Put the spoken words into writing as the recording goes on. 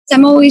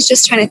I'm always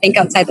just trying to think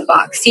outside the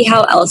box, see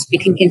how else we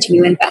can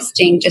continue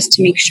investing just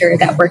to make sure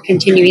that we're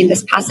continuing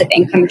this passive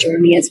income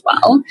journey as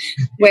well,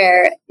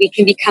 where we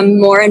can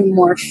become more and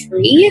more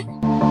free.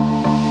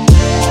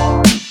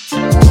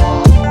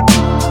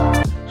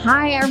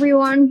 Hi,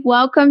 everyone.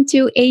 Welcome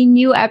to a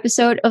new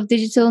episode of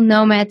Digital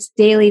Nomads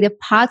Daily, the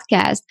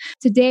podcast.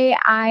 Today,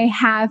 I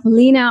have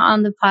Lena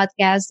on the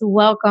podcast.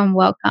 Welcome.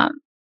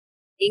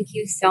 Thank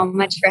you so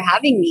much for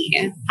having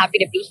me. Happy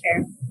to be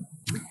here.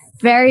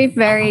 Very,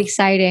 very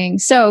exciting.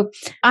 So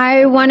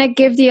I want to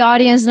give the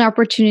audience an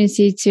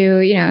opportunity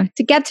to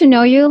get to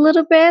know you a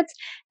little bit.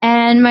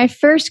 And my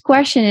first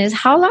question is,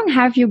 how long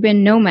have you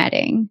been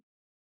nomading?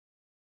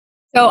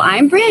 So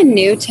I'm brand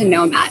new to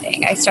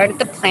nomading. I started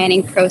the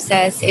planning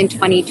process in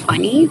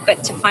 2020,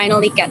 but to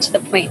finally get to the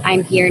point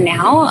I'm here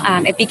now,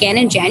 it began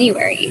in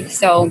January.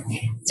 So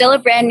still a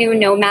brand new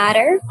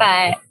nomader,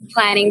 but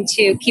planning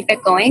to keep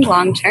it going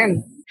long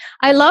term.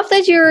 I love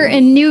that you're a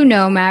new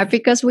nomad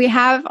because we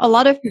have a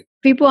lot of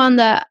people on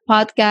the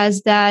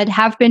podcast that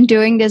have been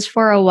doing this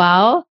for a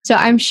while. So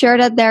I'm sure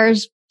that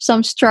there's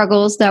some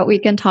struggles that we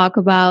can talk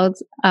about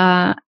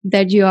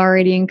that you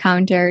already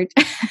encountered.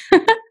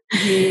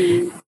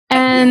 Mm-hmm.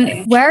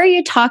 And where are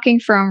you talking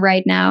from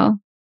right now?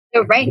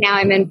 So right now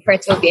I'm in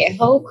Puerto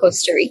Viejo,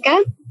 Costa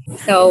Rica.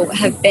 So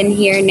have been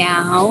here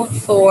now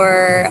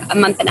for a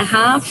month and a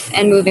half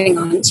and moving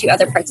on to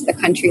other parts of the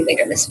country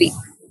later this week.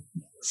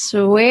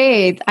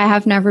 Sweet. I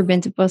have never been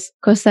to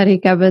Costa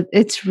Rica, but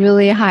it's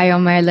really high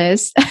on my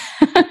list.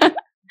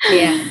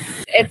 Yeah,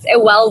 it's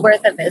well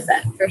worth a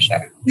visit for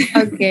sure.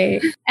 Okay.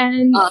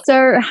 And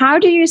so how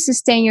do you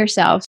sustain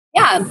yourself?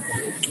 Yeah.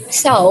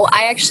 So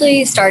I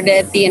actually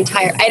started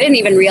I didn't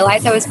even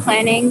realize I was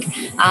planning.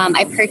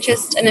 I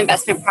purchased an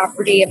investment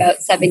property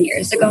about 7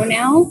 years ago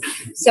now.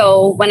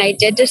 So when I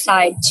did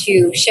decide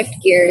to shift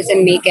gears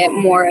and make it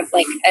more of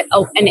like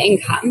an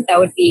income that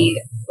would be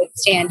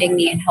withstanding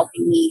me and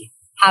helping me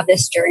have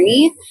this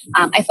journey,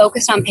 I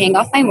focused on paying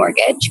off my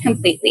mortgage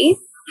completely,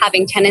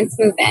 having tenants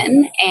move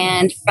in.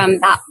 And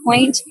from that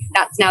point,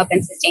 that's now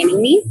been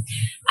sustaining me.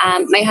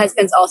 My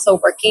husband's also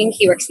working.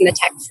 He works in the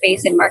tech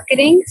space and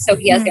marketing. So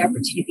he has the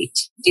opportunity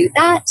to do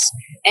that.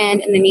 And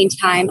in the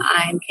meantime,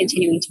 I'm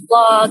continuing to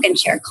blog and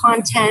share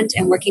content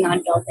and working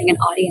on building an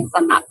audience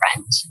on that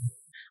front.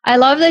 I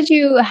love that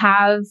you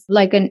have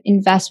like an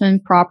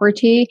investment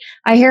property.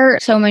 I hear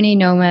so many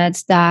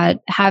nomads that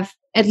have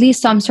at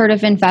least some sort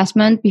of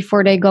investment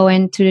before they go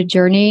into the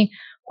journey,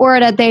 or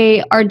that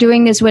they are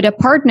doing this with a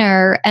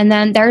partner, and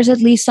then there's at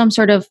least some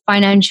sort of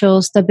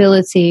financial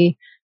stability,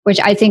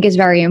 which I think is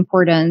very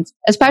important,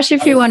 especially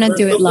if you want to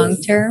do it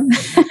long term.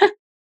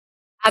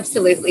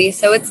 Absolutely.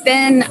 So it's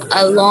been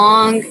a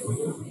long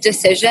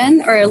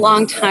decision or a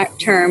long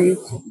term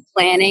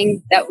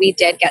planning that we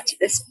did get to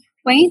this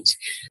point.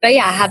 But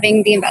yeah,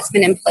 having the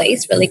investment in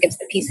place really gives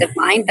the peace of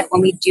mind that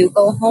when we do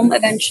go home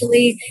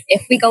eventually,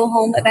 if we go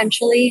home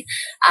eventually,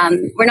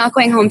 we're not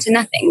going home to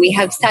nothing. We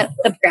have set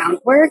the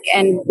groundwork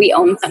and we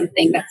own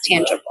something that's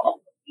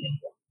tangible.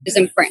 It's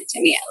important to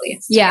me, at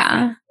least.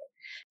 Yeah.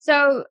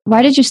 So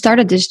why did you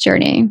start this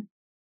journey?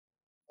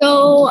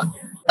 So,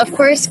 of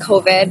course,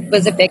 COVID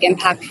was a big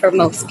impact for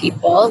most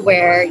people,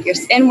 where you're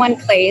in one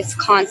place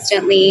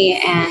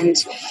constantly and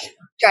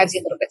drives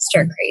you a little bit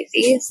stir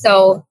crazy.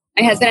 So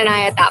my husband and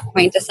I at that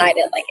point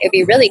decided it'd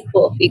be really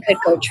cool if we could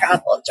go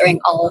travel during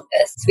all of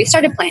this. So we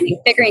started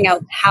planning, figuring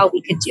out how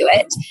we could do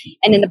it.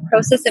 And in the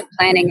process of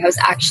planning, I was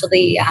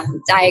actually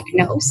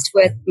diagnosed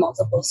with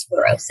multiple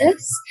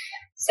sclerosis.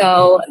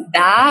 So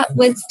that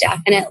was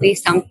definitely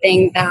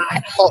something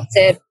that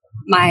halted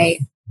my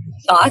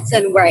thoughts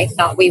and where I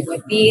thought we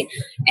would be.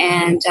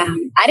 And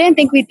I didn't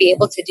think we'd be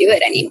able to do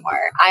it anymore.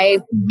 I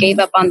gave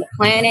up on the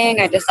planning.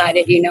 I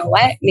decided, you know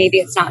what, maybe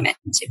it's not meant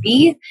to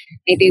be.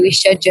 Maybe we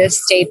should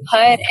just stay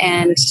put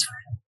and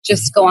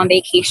just go on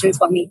vacations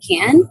when we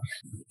can.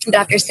 But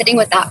after sitting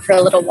with that for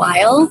a little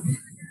while,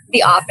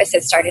 the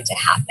opposite started to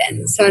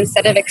happen. So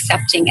instead of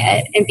accepting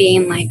it and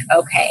being like,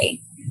 okay,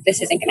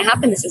 this isn't going to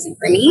happen, this isn't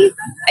for me,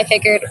 I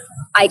figured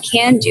I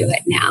can do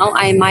it now.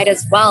 I might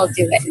as well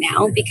do it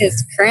now,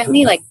 because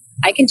currently,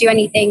 I can do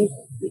anything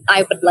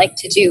I would like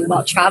to do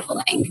while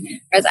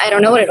traveling, whereas I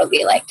don't know what it'll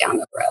be like down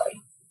the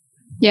road.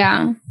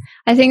 Yeah,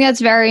 I think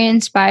that's very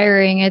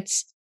inspiring.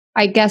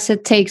 I guess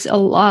it takes a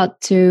lot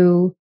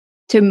to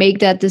make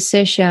that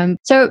decision.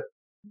 So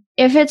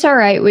if it's all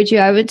right with you,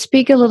 I would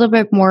speak a little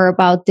bit more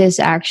about this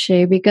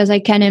actually, because I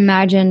can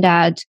imagine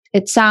that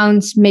it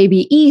sounds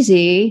maybe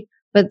easy,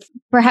 but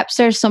perhaps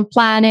there's some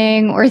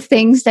planning or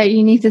things that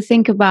you need to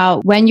think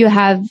about when you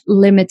have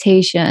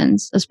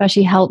limitations,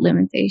 especially health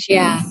limitations.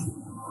 Yeah,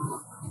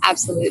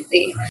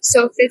 absolutely.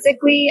 So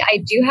physically, I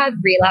do have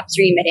relapse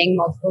remitting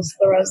multiple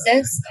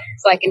sclerosis.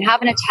 So I can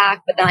have an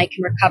attack, but then I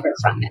can recover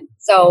from it.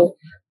 So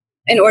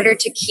in order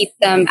to keep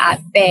them at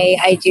bay,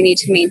 I do need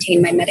to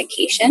maintain my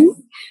medication.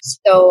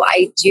 So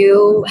I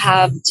do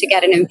have to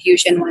get an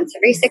infusion once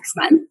every 6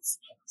 months.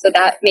 So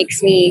that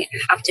makes me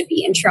have to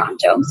be in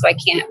Toronto. So I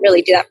can't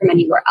really do that from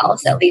anywhere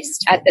else, at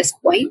least at this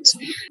point.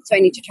 So I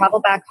need to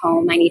travel back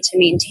home. I need to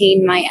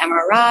maintain my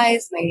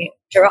MRIs, my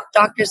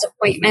doctor's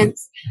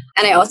appointments,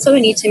 and I also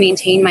need to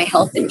maintain my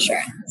health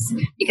insurance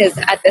because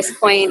at this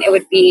point it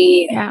would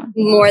be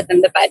more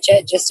than the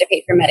budget just to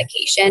pay for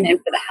medication and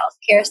for the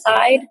healthcare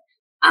side.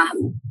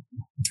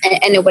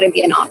 And it wouldn't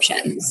be an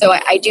option. So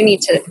I do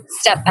need to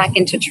step back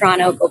into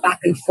Toronto, go back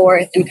and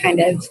forth, and kind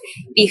of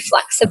be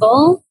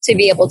flexible to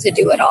be able to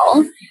do it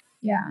all.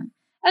 Yeah.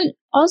 And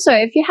also,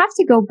 if you have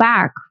to go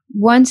back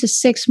 1 to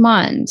 6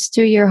 months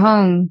to your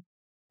home,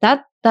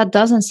 that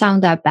doesn't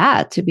sound that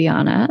bad, to be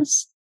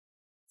honest.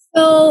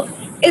 So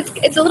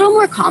it's a little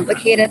more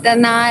complicated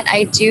than that.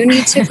 I do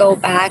need to go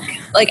back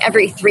like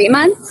every 3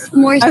 months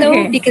more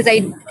so because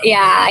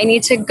I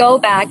need to go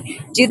back,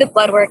 do the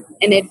blood work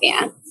in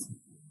advance,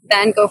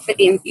 then go for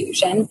the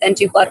infusion, then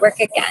do blood work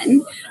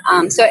again.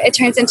 So it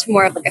turns into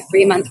more of like a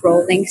 3-month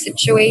rolling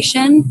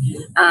situation.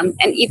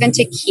 And even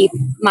to keep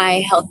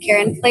my healthcare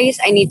in place,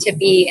 I need to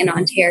be in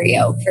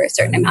Ontario for a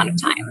certain amount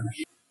of time.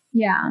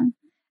 Yeah.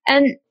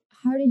 And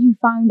how did you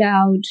find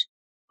out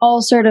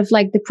all sort of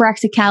like the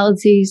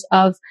practicalities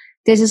of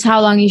this is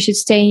how long you should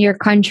stay in your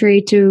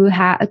country to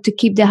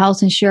keep the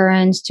health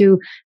insurance, to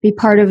be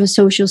part of a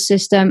social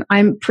system?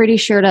 I'm pretty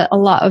sure that a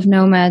lot of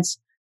nomads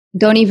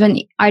don't even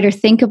either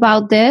think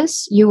about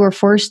this. You were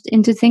forced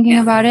into thinking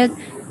about it.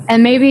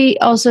 And maybe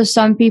also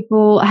some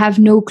people have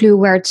no clue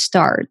where to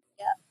start.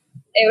 Yeah.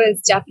 It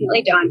was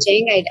definitely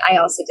daunting. I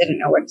also didn't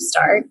know where to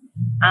start.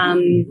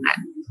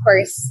 Of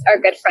course, our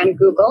good friend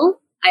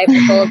Google, I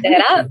pulled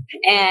it up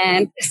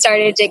and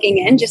started digging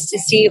in just to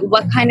see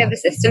what kind of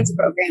assistance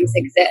programs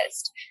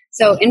exist.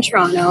 So in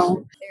Toronto,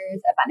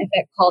 there's a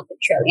benefit called the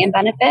Trillium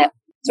benefit.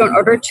 So in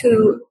order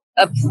to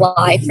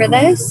apply for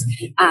this,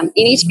 you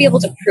need to be able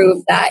to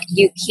prove that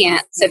you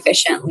can't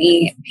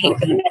sufficiently pay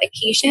for the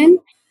medication.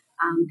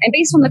 And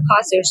based on the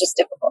cost, it was just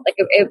difficult. Like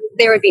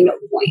there would be no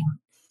point.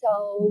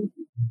 So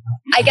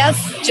I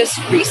guess just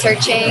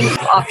researching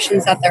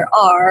options that there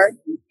are.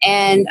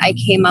 And I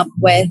came up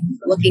with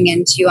looking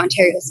into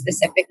Ontario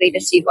specifically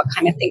to see what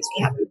kind of things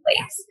we have in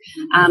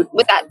place.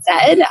 With that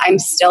said, I'm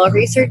still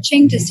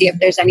researching to see if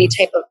there's any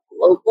type of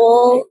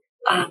global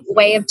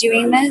way of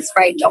doing this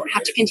where I don't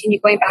have to continue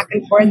going back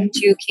and forth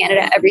to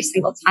Canada every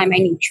single time I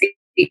need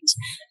treatment.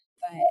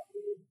 But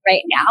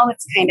right now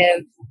it's kind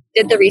of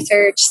did the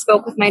research,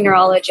 spoke with my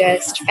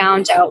neurologist,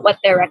 found out what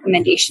their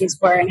recommendations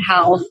were and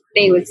how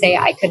they would say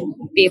I could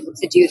be able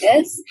to do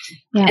this.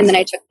 Yes. And then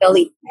I took the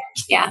leap.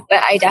 Yeah,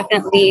 but I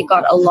definitely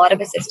got a lot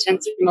of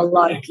assistance from a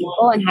lot of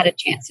people and had a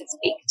chance to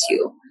speak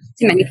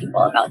to many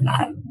people about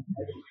that.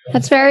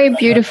 That's very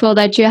beautiful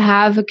that you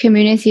have a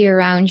community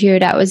around you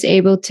that was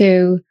able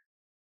to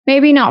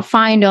maybe not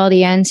find all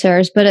the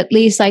answers, but at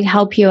least like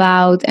help you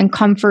out and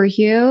comfort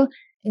you.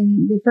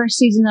 In the first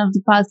season of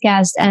the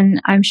podcast,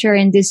 and I'm sure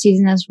in this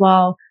season as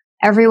well,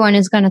 everyone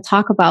is going to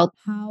talk about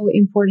how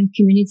important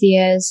community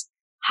is,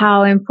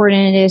 how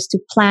important it is to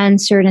plan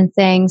certain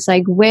things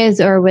like with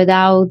or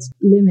without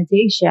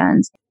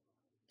limitations.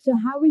 So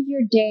how would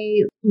your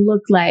day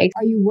look like?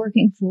 Are you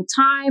working full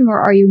time or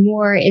are you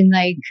more in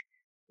like,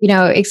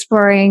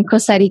 exploring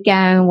Costa Rica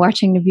and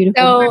watching the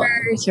beautiful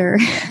birds or...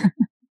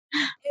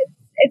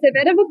 It's a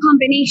bit of a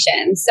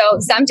combination. So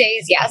some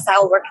days, yes,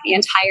 I'll work the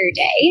entire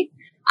day.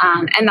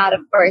 And that, of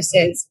course,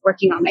 is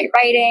working on my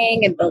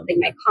writing and building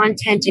my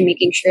content and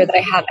making sure that I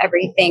have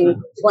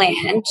everything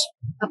planned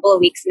a couple of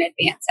weeks in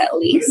advance at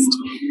least,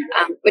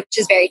 which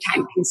is very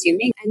time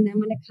consuming. And then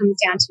when it comes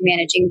down to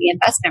managing the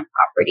investment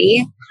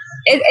property,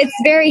 it's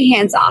very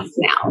hands off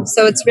now.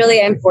 So it's really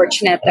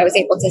unfortunate that I was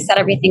able to set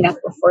everything up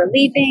before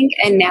leaving.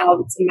 And now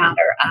it's a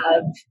matter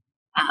of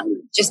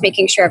just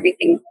making sure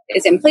everything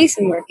is in place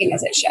and working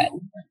as it should.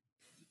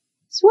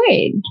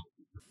 Sweet.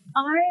 I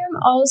am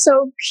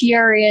also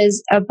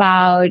curious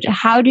about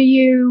how do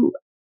you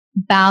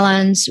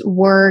balance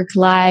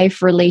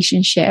work-life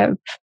relationship?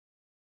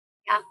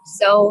 Yeah,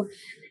 so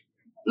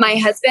my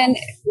husband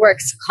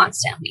works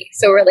constantly.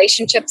 So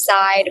relationship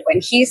side,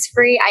 when he's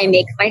free, I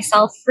make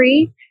myself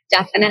free,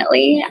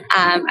 definitely.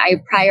 I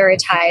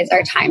prioritize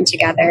our time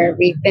together.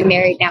 We've been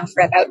married now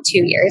for about 2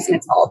 years and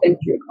it's all been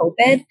through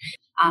COVID.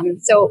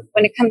 So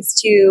when it comes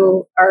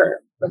to our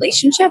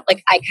relationship,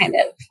 like I kind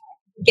of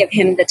give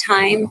him the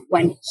time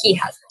when he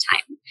has the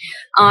time.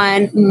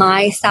 On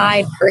my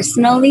side,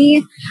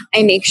 personally,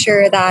 I make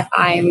sure that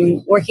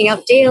I'm working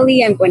out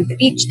daily, I'm going to the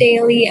beach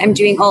daily, I'm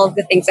doing all of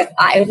the things that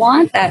I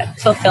want that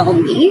fulfill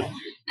me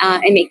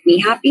and make me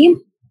happy.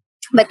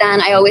 But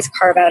then I always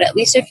carve out at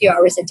least a few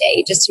hours a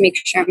day just to make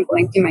sure I'm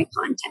going through my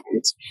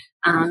content.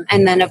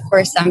 And then, of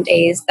course, some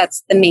days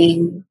that's the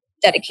main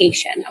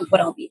dedication of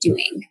what I'll be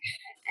doing.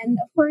 And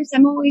of course,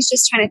 I'm always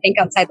just trying to think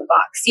outside the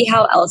box, see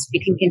how else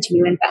we can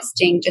continue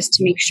investing just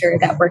to make sure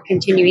that we're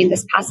continuing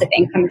this passive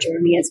income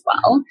journey as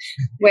well,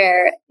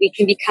 where we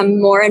can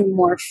become more and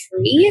more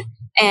free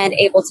and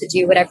able to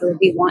do whatever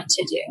we want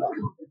to do.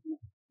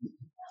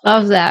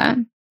 Love that.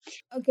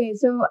 Okay,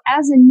 so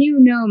as a new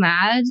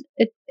nomad,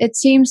 it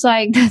seems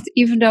like that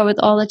even though with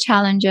all the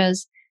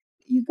challenges,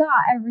 you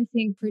got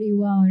everything pretty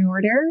well in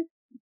order.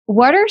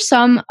 What are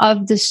some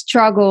of the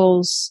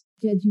struggles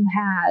that you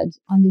had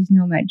on this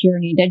nomad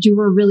journey that you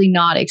were really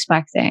not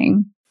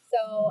expecting?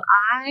 So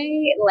I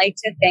like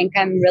to think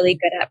I'm really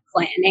good at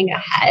planning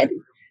ahead.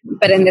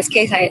 But in this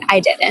case, I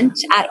didn't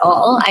at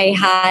all. I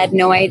had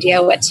no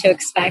idea what to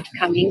expect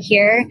coming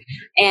here.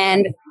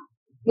 And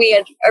we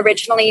had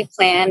originally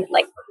planned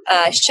like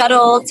a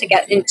shuttle to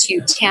get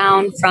into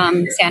town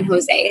from San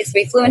Jose. So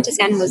we flew into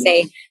San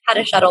Jose, had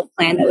a shuttle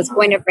plan that was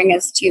going to bring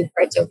us to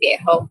Puerto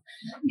Viejo.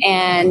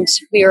 And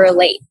we were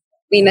late.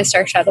 We missed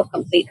our shuttle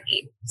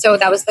completely. So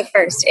that was the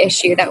first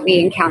issue that we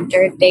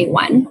encountered day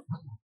one.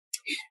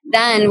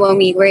 Then, when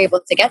we were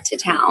able to get to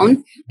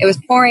town, it was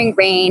pouring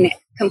rain,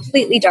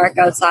 completely dark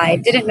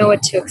outside, didn't know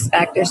what to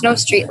expect. There's no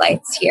street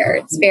lights here.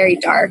 It's very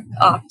dark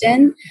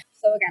often.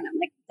 So again, I'm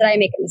like, did I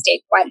make a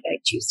mistake? Why did I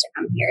choose to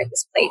come here?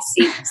 This place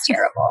seems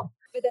terrible.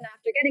 But then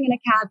after getting in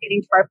a cab,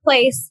 getting to our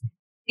place,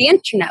 the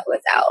internet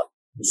was out.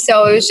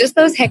 So it was just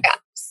those hiccups.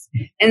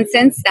 And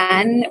since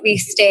then, we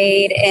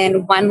stayed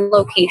in one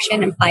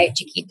location in Playa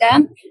Chiquita,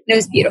 and it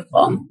was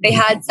beautiful. They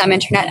had some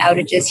internet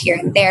outages here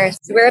and there,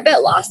 so we were a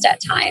bit lost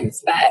at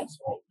times, but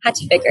had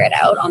to figure it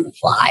out on the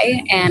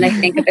fly. And I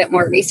think a bit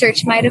more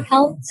research might have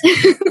helped.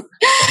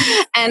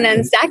 And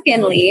then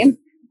secondly,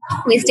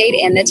 we stayed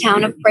in the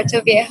town of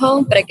Puerto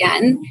Viejo, but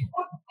again,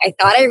 I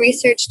thought I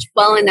researched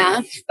well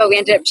enough, but we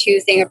ended up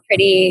choosing a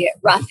pretty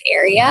rough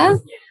area.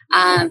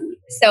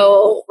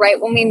 So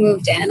right when we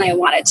moved in, I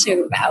wanted to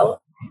move out,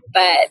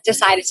 but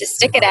decided to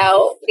stick it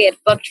out. We had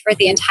booked for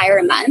the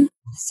entire month.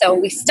 So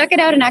we stuck it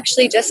out and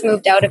actually just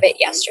moved out of it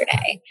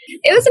yesterday.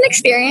 It was an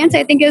experience.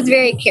 I think it was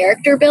very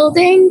character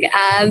building.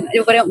 I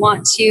wouldn't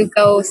want to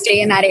go stay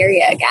in that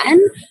area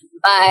again.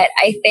 But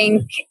I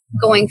think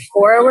going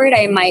forward,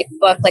 I might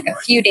book like a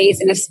few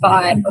days in a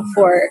spot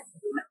before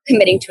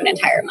committing to an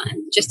entire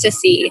month, just to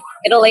see,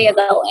 get a lay of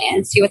the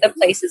land, see what the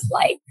place is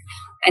like,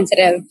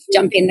 instead of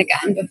jumping the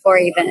gun before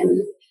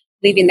even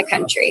leaving the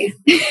country.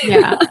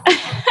 Yeah.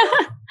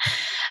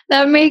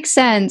 That makes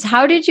sense.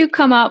 How did you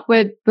come up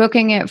with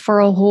booking it for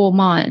a whole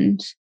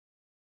month?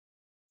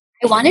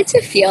 I wanted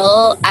to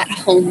feel at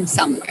home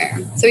somewhere.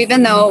 So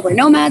even though we're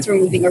nomads, we're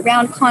moving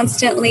around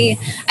constantly,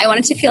 I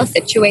wanted to feel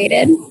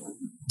situated.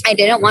 I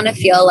didn't want to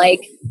feel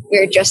like we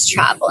were just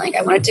traveling.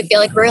 I wanted to feel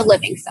like we were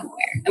living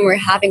somewhere and we're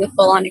having a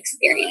full-on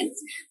experience.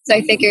 So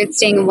I figured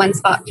staying in one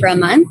spot for a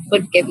month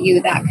would give you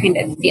that kind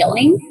of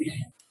feeling.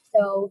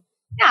 So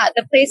yeah,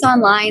 the place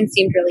online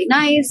seemed really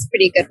nice,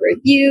 pretty good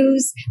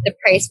reviews. The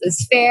price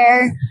was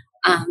fair.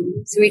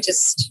 So we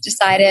just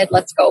decided,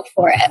 let's go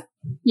for it.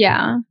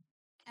 Yeah.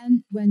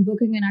 And when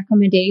booking an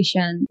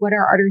accommodation, what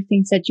are other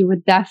things that you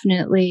would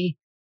definitely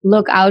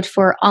look out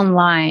for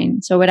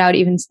online? So without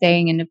even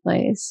staying in the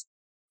place?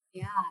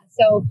 Yeah.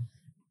 So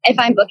if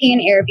I'm booking an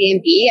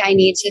Airbnb, I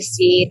need to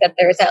see that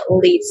there's at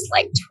least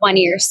like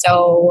 20 or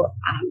so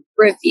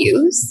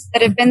reviews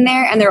that have been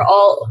there, and they're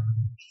all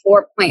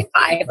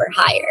 4.5 or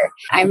higher.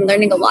 I'm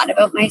learning a lot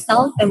about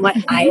myself and what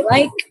I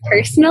like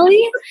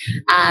personally.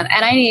 And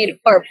I need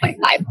 4.5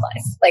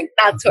 plus. Like,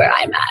 that's where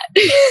I'm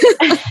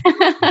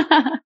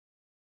at.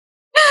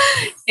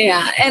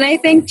 Yeah. And I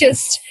think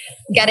just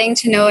getting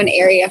to know an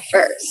area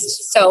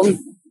first. So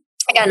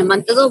again, a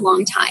month is a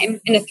long time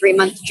in a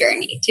 3-month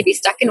journey. To be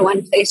stuck in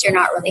one place you're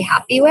not really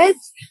happy with,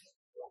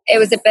 it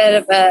was a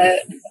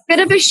bit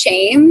of a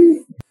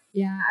shame.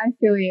 Yeah, I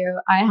feel you.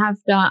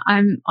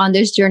 I'm on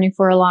this journey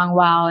for a long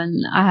while,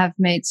 and I have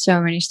made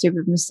so many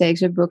stupid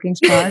mistakes with booking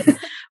spots.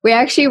 We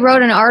actually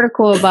wrote an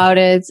article about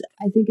it.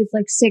 I think it's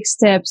like 6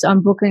 tips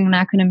on booking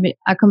an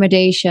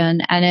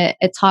accommodation, and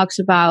it talks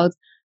about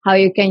how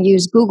you can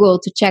use Google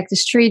to check the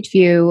street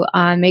view,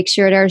 make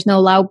sure there's no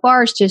loud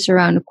bars just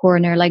around the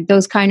corner, like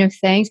those kind of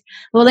things.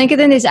 We'll link it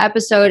in this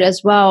episode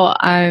as well,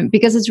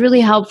 because it's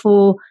really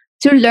helpful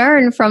to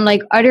learn from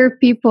like other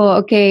people.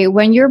 Okay,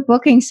 when you're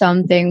booking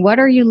something, what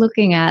are you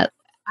looking at?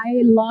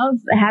 I love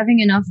having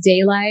enough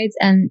daylight.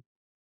 And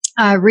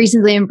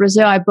recently in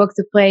Brazil, I booked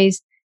a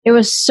place. It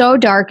was so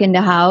dark in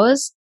the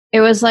house. It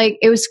was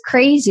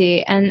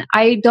crazy. And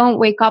I don't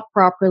wake up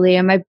properly,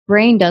 and my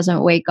brain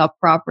doesn't wake up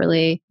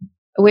properly.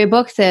 We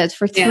booked it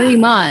for 3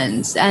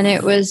 months, and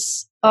it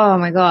was, oh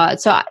my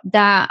God. So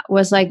that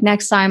was like,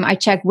 next time I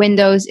check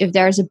windows if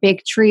there's a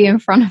big tree in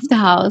front of the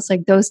house,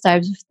 like those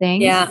types of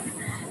things. Yeah.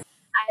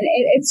 And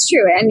it's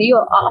true. And you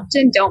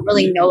often don't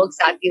really know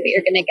exactly what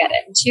you're going to get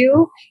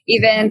into.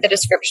 Even the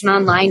description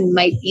online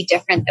might be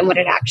different than what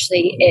it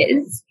actually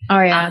is.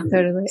 Oh yeah,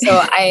 totally.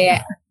 So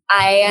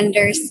I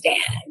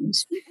understand.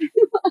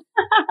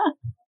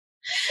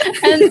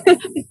 And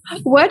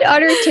what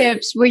other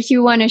tips would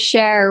you want to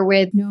share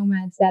with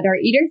nomads that are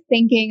either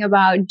thinking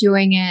about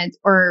doing it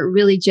or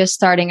really just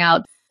starting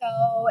out? So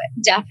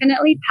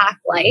definitely pack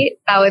light.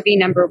 That would be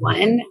number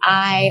one.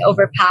 I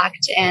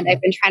overpacked, and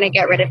I've been trying to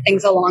get rid of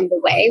things along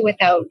the way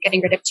without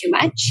getting rid of too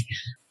much.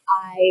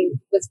 I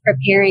was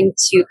preparing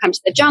to come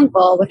to the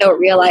jungle without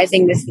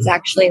realizing this is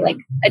actually like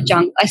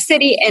a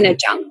city in a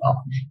jungle.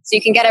 So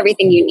you can get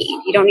everything you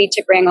need. You don't need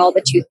to bring all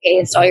the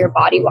toothpaste, all your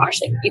body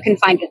wash. Like you can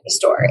find it at the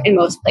store in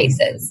most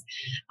places.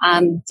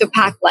 So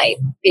pack light,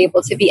 be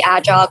able to be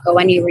agile, go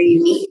anywhere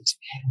you need.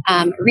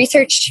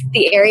 Research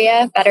the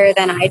area better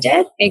than I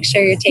did. Make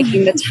sure you're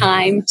taking the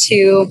time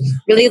to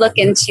really look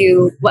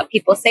into what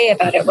people say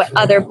about it, what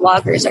other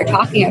bloggers are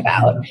talking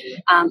about.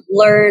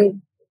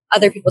 Learn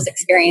other people's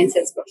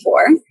experiences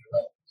before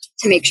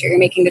to make sure you're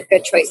making a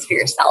good choice for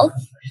yourself.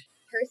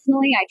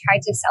 Personally, I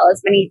tried to sell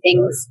as many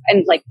things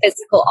and like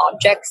physical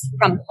objects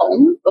from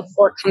home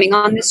before coming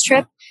on this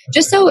trip,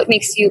 just so it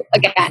makes you,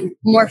 again,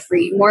 more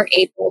free, more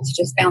able to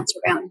just bounce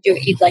around, do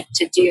what you'd like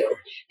to do,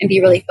 and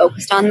be really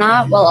focused on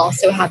that while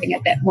also having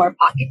a bit more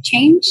pocket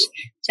change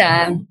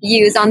to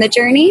use on the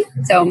journey.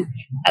 So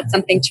that's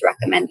something to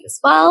recommend as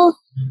well.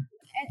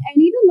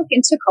 And even look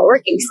into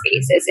co-working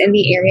spaces in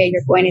the area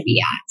you're going to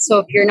be at. So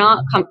if you're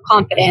not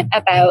confident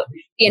about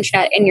the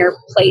internet in your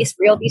place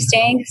where you'll be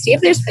staying, see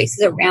if there's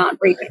places around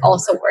where you could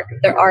also work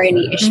if there are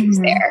any issues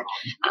there,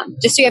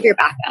 just so you have your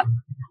backup.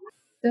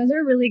 Those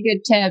are really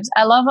good tips.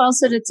 I love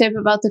also the tip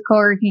about the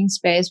co-working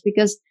space,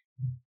 because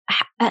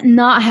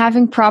not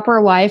having proper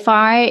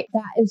Wi-Fi,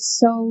 that is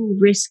so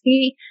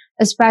risky,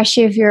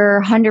 especially if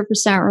you're 100%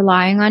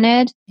 relying on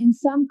it. In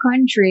some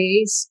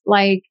countries,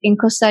 like in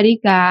Costa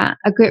Rica,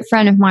 a good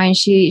friend of mine,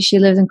 she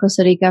lived in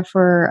Costa Rica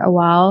for a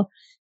while,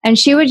 and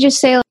she would just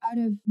say out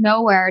of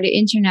nowhere, the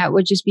internet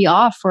would just be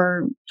off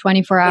for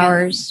 24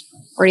 hours,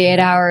 48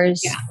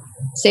 hours,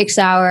 6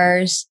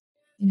 hours.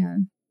 You know,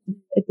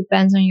 it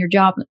depends on your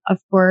job, of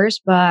course,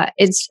 but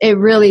it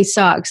really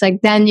sucks.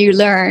 Like then you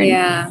learn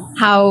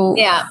how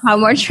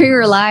much we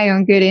rely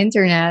on good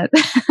internet.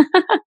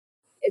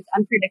 It's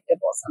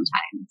unpredictable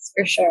sometimes,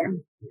 for sure.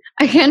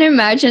 I can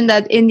imagine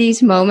that in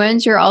these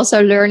moments, you're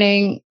also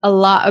learning a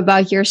lot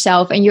about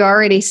yourself. And you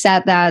already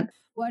said that.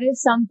 What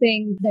is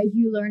something that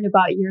you learned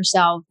about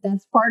yourself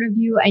that's part of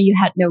you and you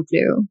had no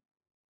clue?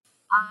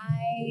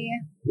 I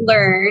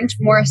learned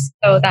more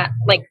so that,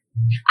 like,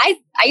 I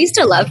used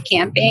to love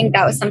camping.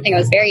 That was something I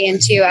was very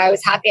into. I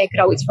was happy I could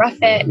always rough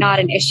it, not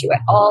an issue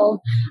at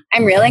all.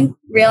 I'm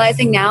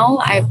realizing now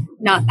I'm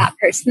not that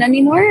person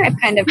anymore. I've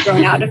kind of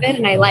grown out of it,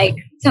 and I like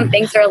some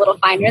things are a little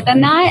finer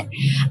than that.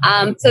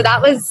 So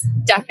that was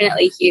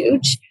definitely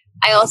huge.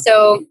 I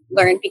also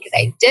learned, because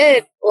I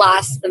did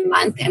last the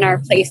month in our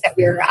place that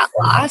we were at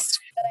last,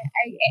 that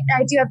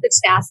I do have the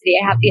tenacity.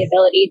 I have the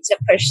ability to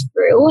push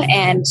through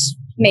and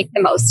make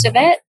the most of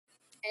it,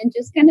 and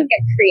just kind of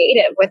get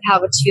creative with how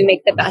to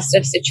make the best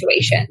of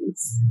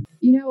situations.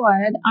 You know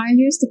what? I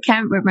used to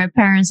camp with my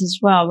parents as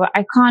well, but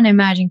I can't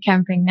imagine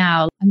camping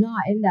now. I'm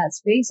not in that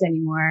space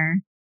anymore.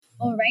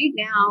 Well, right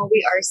now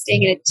we are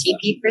staying in a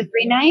teepee for 3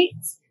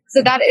 nights.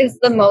 So that is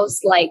the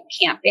most like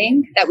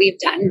camping that we've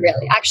done,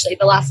 really. Actually,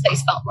 the last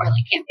place felt more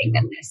like camping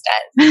than this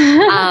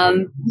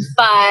does.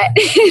 But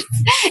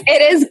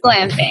it is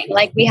glamping.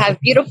 Like, we have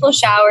beautiful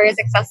showers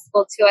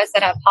accessible to us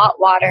that have hot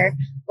water.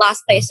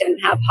 Last place didn't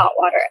have hot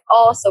water at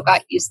all, so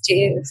got used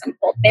to some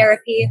cold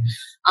therapy.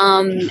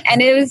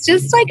 And it was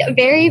just like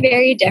very,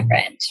 very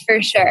different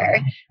for sure.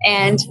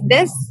 And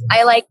this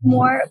I like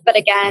more, but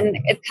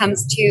again, it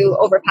comes to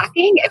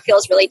overpacking. It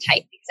feels really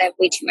tight because I have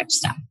way too much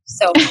stuff.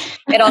 So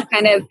it all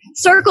kind of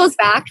circles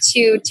back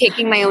to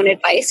taking my own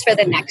advice for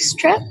the next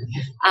trip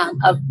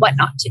of what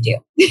not to do.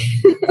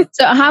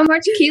 So how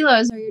much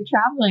kilos are you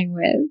traveling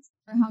with?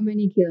 Or how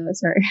many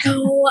kilos are you?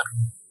 So,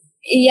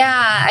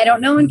 yeah, I don't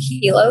know in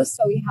kilos.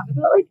 So we have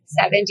about like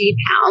 70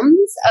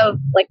 pounds of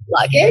like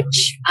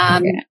luggage.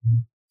 Okay.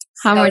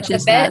 How much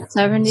is that?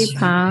 70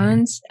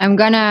 pounds? I'm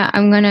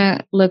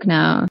gonna look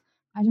now.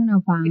 I don't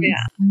know pounds.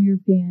 Yeah. I'm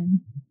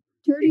European.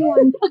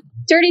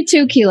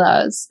 32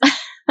 kilos.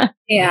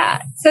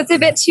 Yeah. So it's a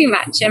bit too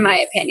much in my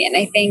opinion.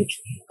 I think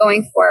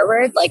going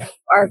forward, like,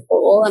 our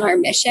goal and our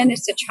mission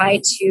is to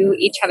try to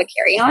each have a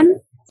carry-on.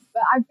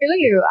 But I feel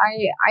you.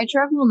 I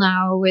travel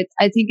now with,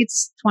 I think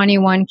it's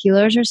 21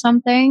 kilos or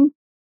something.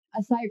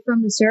 Aside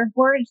from the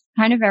surfboard,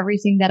 kind of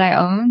everything that I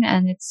own,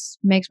 and it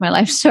makes my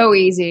life so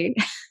easy.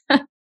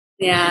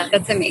 Yeah,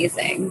 that's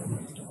amazing.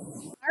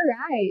 All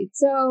right.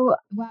 So,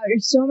 wow,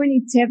 there's so many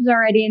tips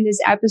already in this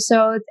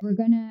episode. We're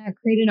going to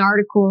create an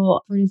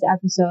article for this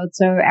episode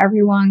so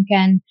everyone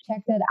can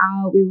check that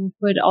out. We will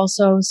put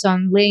also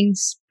some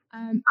links.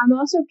 I'm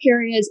also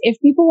curious, if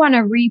people want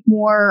to read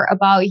more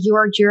about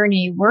your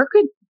journey, where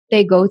could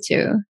they go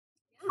to?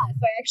 So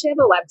I actually have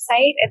a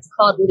website. It's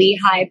called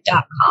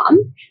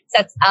lihive.com. So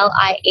that's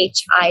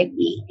lihive.com.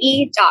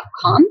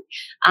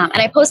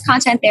 And I post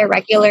content there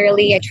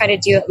regularly. I try to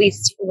do at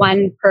least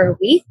one per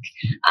week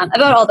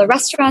about all the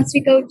restaurants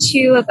we go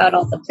to, about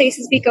all the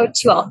places we go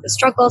to, all the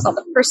struggles, all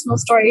the personal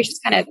stories,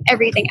 just kind of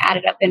everything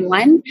added up in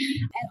one. And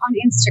on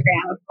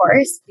Instagram, of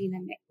course, Lena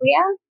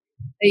Miclia.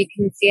 So you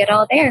can see it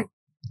all there.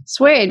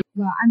 Sweet.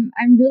 Well,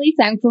 I'm really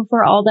thankful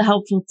for all the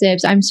helpful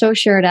tips. I'm so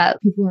sure that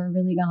people are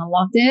really going to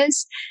love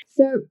this.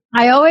 So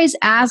I always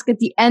ask at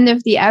the end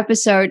of the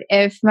episode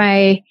if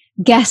my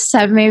guests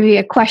have maybe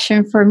a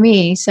question for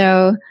me.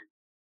 So,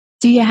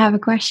 do you have a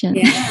question?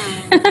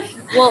 Yeah.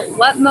 Well,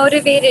 what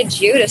motivated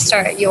you to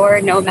start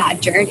your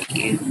nomad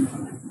journey?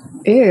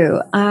 Ooh,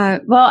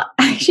 well,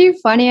 actually,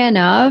 funny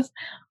enough,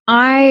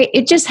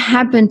 it just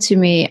happened to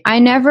me. I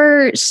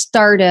never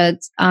started.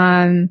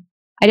 I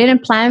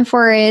didn't plan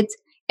for it.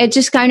 It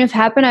just kind of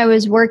happened. I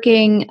was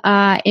working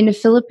in the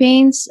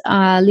Philippines,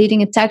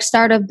 leading a tech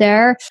startup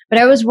there, but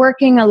I was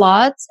working a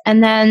lot.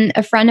 And then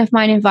a friend of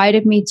mine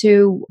invited me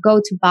to go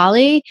to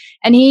Bali,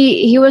 and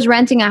he was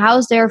renting a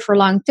house there for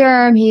long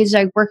term. He's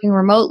like working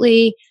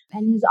remotely,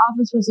 and his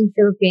office was in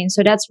Philippines,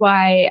 so that's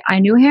why I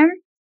knew him.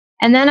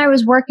 And then I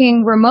was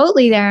working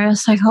remotely there, and I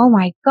was like, oh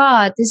my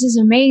God, this is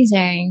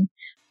amazing.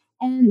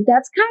 And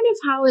that's kind of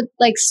how it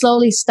like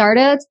slowly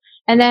started.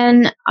 And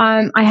then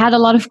I had a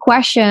lot of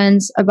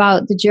questions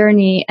about the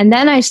journey. And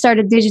then I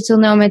started Digital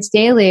Nomads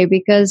Daily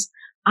because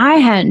I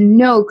had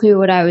no clue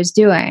what I was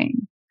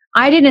doing.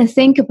 I didn't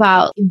think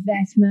about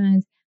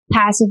investment,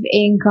 passive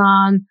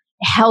income,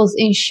 health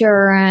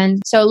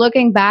insurance. So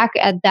looking back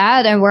at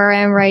that and where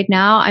I am right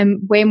now, I'm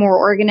way more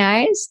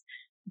organized.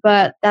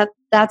 But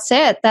that's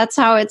it. That's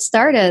how it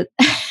started.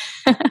 That's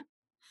awesome.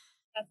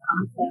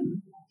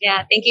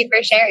 Yeah, thank you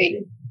for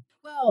sharing.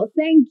 Well,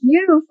 thank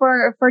you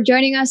for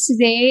joining us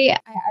today.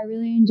 I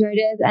really enjoyed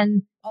it,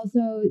 and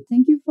also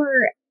thank you for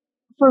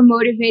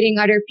motivating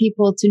other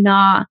people to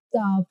not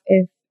stop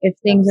if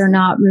things are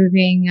not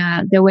moving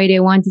the way they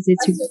wanted it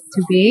to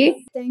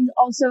be. Thanks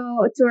also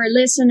to our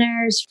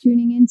listeners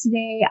tuning in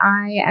today.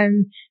 I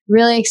am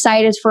really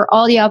excited for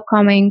all the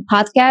upcoming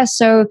podcasts.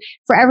 So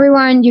for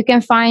everyone, you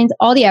can find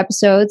all the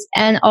episodes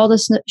and all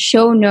the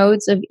show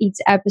notes of each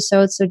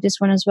episode. So this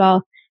one as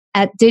well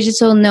at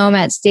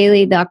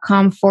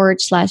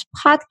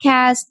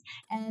digitalnomadsdaily.com/podcast.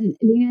 And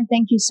Lena,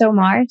 thank you so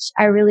much.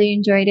 I really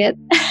enjoyed it.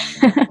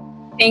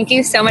 Thank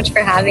you so much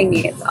for having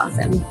me. It's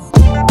awesome.